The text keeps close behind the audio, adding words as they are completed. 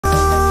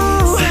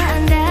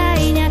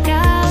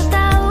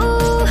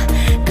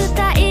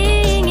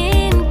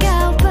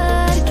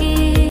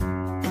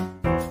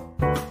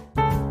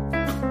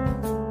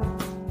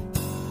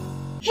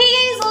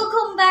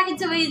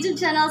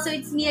Channel. So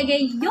it's me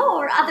again,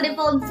 your Ate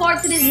Dimple, and for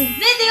today's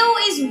video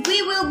is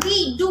we will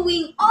be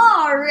doing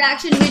our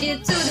reaction video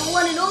to the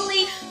one and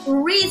only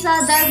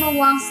REZA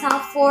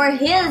Darmawangsa for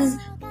his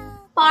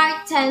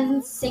part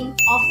 10 Sing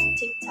Off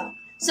TikTok.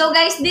 So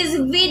guys, this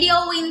video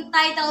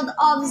entitled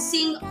of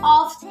Sing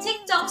Off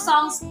TikTok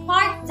Songs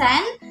Part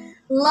 10,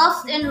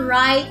 Left and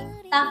Right,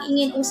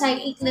 Ingin, Usai,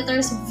 8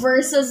 Letters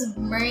versus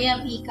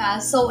Mirriam Eka.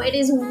 So it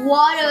is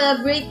one of a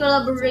great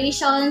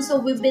collaboration. So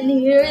we've been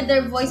hearing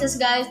their voices,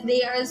 guys.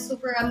 They are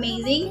super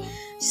amazing.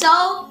 So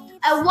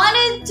I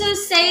wanted to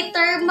say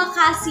terima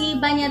kasih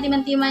banyak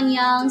teman-teman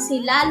yang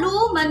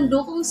selalu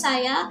mendukung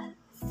saya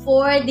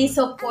for the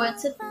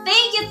support. So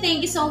thank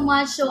you so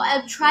much. So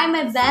I'll try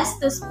my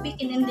best to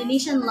speak in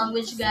Indonesian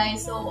language,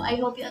 guys. So I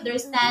hope you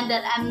understand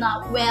that I'm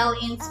not well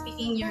in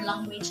speaking your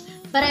language,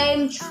 but I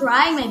am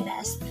trying my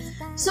best.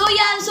 So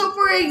yeah, I'm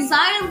super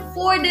excited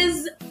for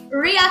this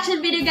reaction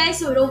video, guys.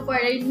 So without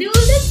further ado,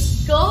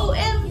 let's go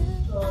and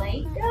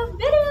play the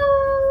video.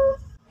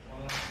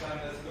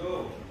 Let's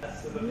go.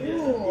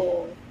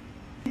 Ooh.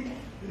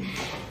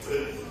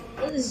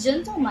 This is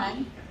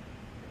gentleman.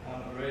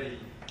 I'm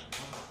ready.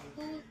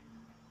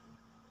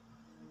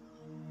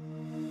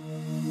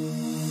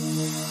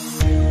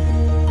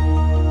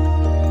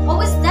 Oh,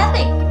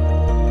 aesthetic.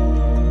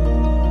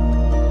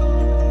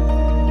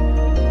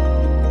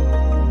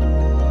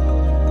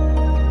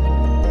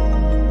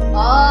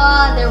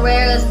 Oh, they're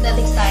wearing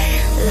aesthetic style.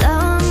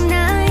 Long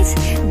nights,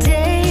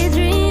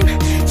 daydream,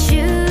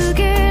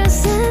 sugar and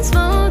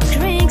smoke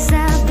drinks.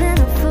 I've been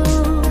a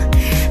fool,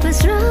 but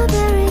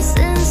strawberries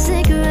and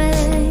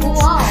cigarettes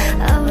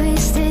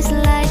always taste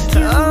like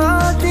you.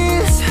 All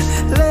this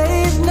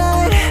late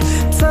night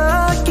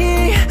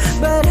talking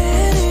about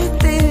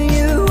anything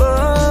you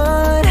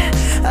want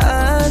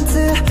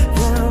until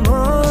the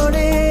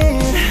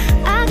morning.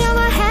 I got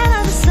my head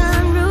on the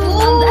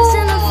sunroof. I'm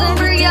blasting the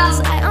fairies.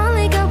 I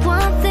only got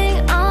one thing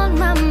on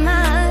my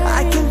mind.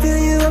 I can feel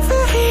you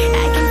over here.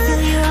 I can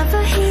feel you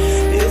over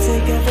here. You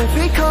take up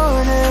every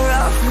corner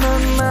of my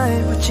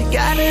mind. What you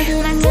gotta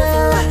do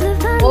now?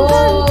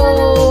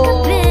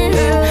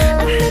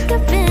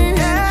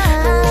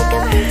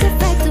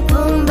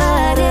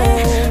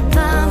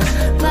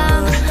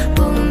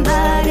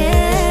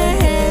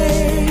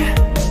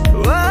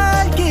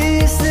 What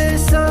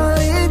kisses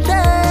only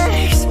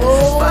takes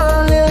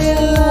falling in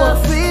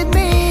love with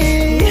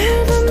me.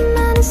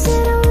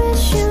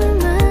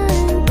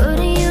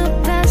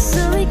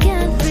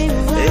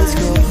 It's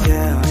going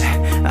down.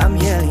 I'm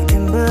yelling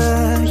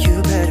timber.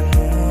 You better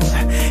move.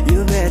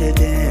 You better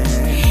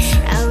dance.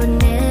 I would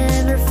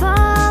never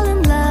fall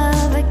in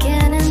love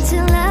again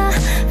until I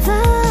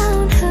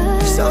found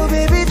her. So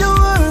baby, don't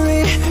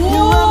worry.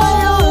 You are my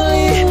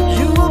only.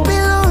 You won't be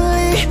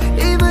lonely,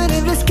 even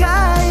if the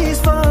sky is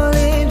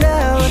falling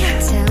down.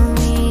 Tell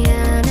me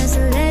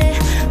honestly,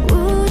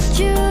 would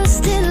you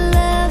still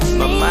love me?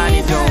 My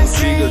money don't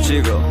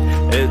jiggle,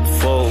 it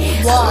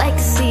folds. I like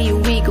to see you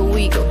wiggle,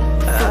 wiggle,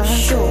 for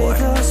sure.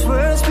 Those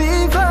words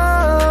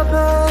before,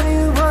 but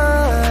it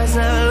was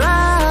a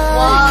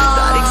lie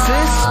that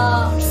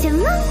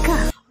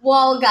exists.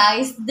 Wow,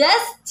 guys,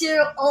 this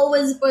tier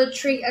always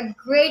portray a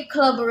great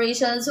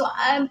collaboration. So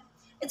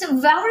it's a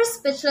very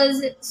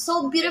speechless. It's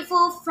so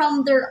beautiful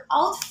from their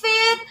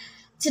outfit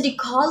to the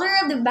color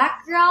of the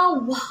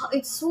background. Wow,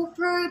 it's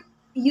super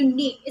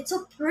unique. It's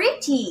so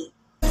pretty.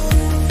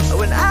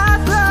 When I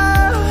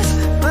close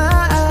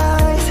my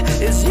eyes,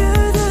 it's you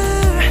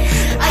there.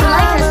 I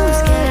like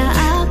it.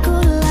 Aku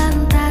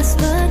lantas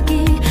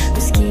pergi,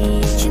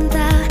 meski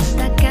cinta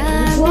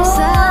takkan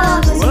bisa.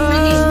 Wow, she's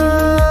pretty.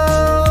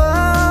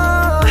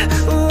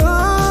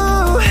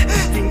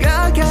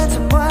 Tinggalkan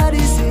semua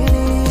di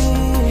sini.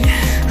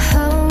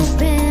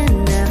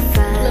 Hoping to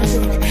find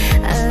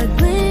a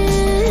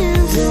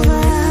glimpse of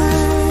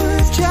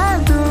us.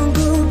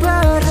 Jantungku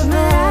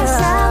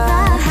Merasa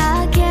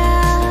bahagia,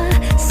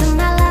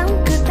 semalam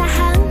ku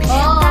tahan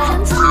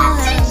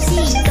semalam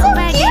tiga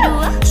bagi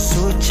dua.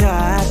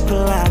 Sucat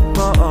pelak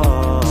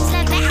bohong,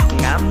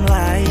 ngam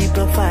lai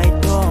berfight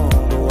dong.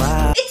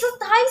 It's a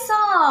Thai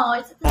song.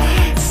 It's a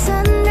Thai. So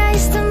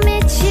nice to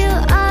meet you,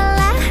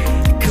 Ola.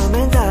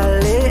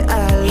 Komentari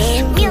I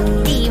love you.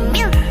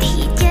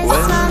 Milky, just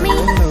for me.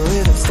 When the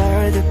rhythm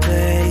started to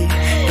play,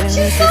 then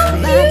you She's so kiss me.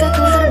 Maka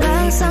ku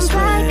terbang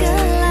sampai ke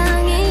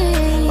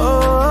langit.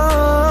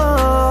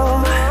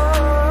 Oh,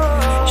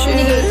 she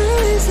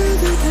listen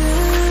to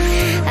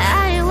that.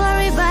 I ain't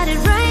worry about it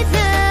right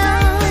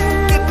now.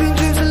 Keeping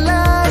dreams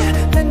alive,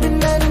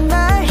 1999.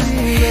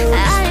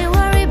 I ain't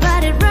worry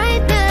about it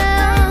right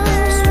now.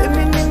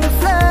 Swimming in the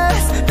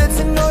floods that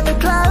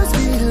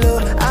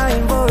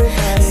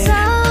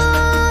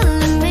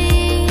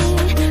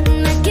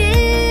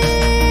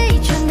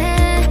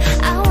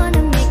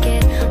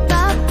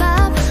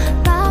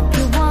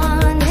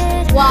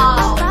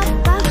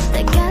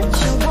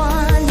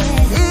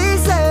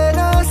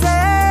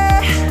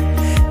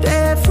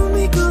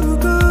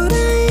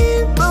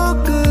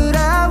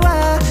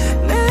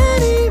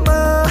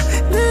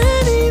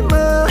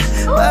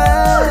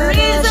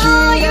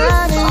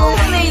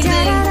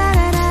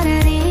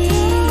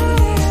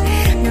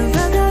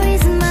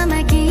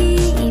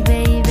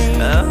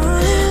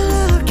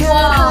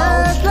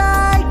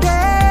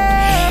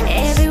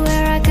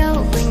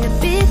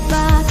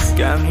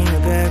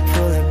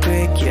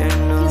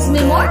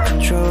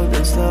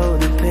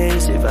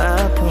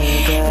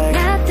아프다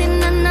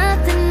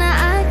Nothing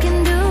I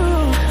can do.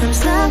 I'm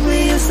stuck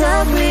with you,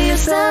 stuck with you,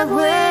 stuck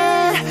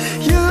with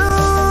you.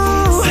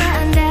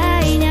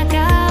 Seandainya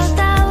kau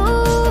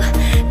tahu,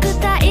 ku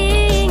tak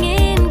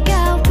ingin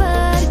kau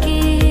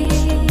pergi,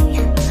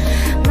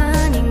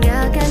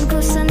 meninggalkanku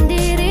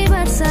sendiri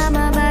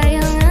bersama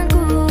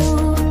bayanganku.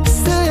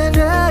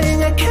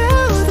 Seandainya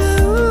kau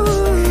tahu,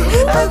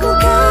 aku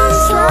kan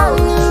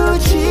selalu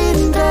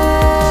cinta.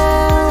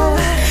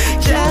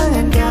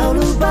 Jangan kau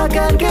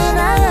lupakan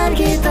kenangan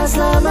kita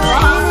selama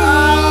ini.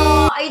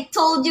 I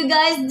told you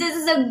guys, this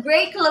is a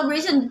great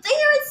collaboration. They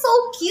are so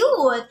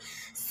cute,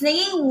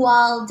 singing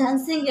while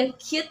dancing a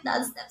cute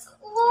dance steps.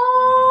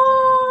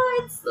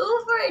 Oh, it's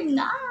super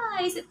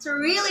nice. It's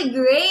really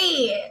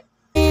great.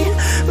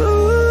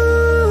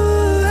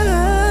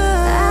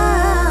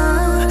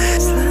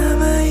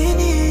 Selama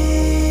ini.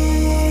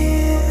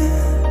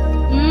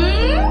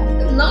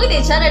 Look at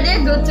each other.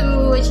 They're good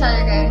to each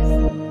other, guys.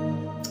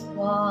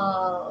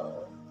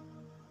 Wow.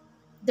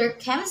 Their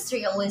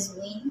chemistry always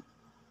wins.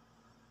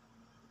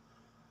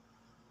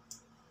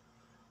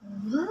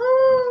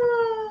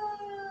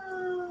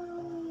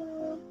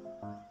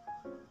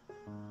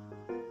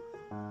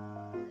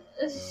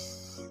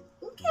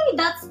 Okay,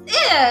 that's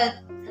it.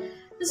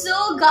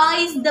 So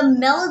guys, the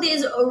melody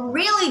is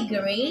really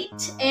great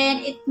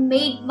and it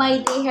made my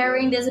day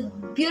hearing this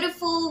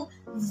beautiful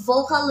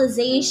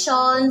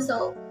vocalization.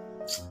 So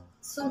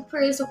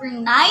super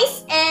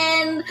nice,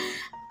 and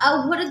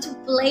I wanted to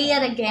play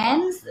it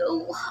again,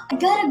 so I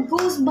got a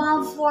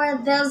goosebump for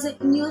this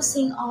new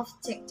sing of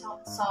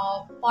TikTok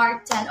song,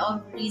 part 10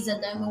 of REZA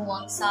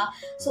DARMAWANGSA.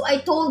 So I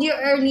told you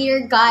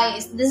earlier,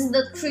 guys, this is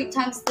the 3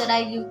 times that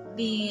I will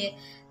be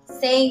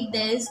saying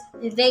this.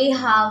 They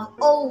have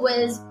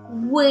always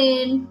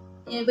win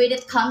when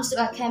it comes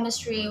to a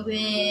chemistry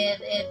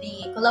with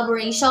the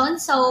collaboration.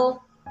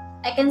 So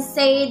I can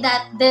say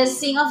that the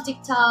sing of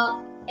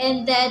TikTok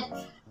ended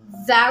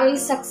very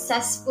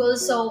successful.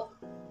 So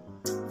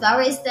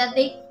very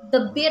aesthetic,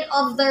 the beat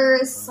of their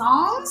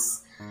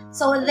songs,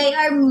 so they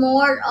are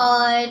more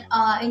on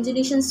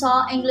Indonesian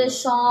song, English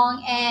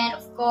song, and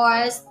of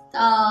course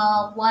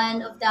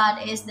one of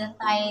that is the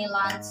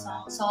Thailand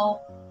song. So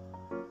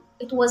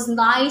it was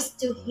nice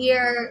to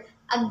hear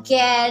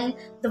again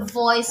the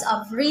voice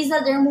of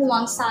REZA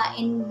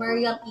DARMAWANGSA and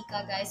Mirriam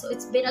Eka, guys. So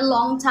it's been a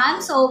long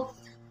time, so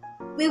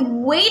we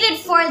waited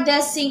for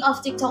this sing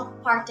of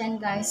TikTok part 10,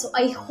 guys. So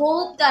I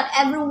hope that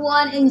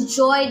everyone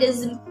enjoyed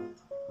this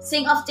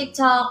sing of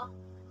TikTok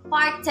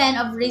part 10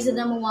 of REZA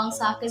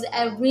DARMAWANGSA, because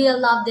I really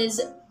love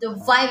the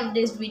vibe of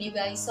this video,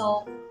 guys.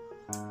 So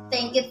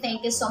thank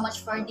you so much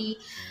for the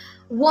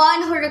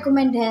one who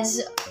recommended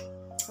this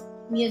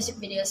music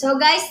video. So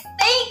guys,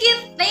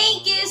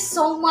 thank you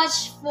so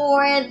much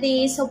for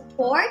the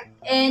support,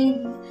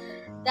 and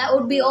that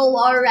would be all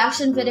our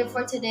reaction video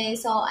for today.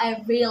 So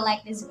I really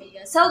like this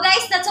video. So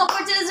guys, that's all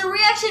for today's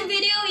reaction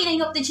video, and I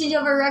hope to change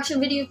our reaction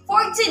video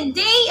for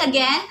today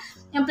again.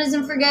 And please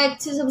don't forget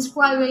to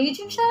subscribe to my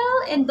YouTube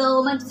channel and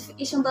bell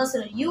notification bell so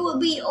that you will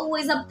be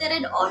always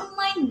updated on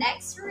my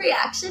next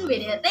reaction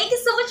video. Thank you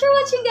so much for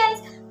watching, guys.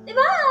 Bye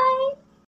bye.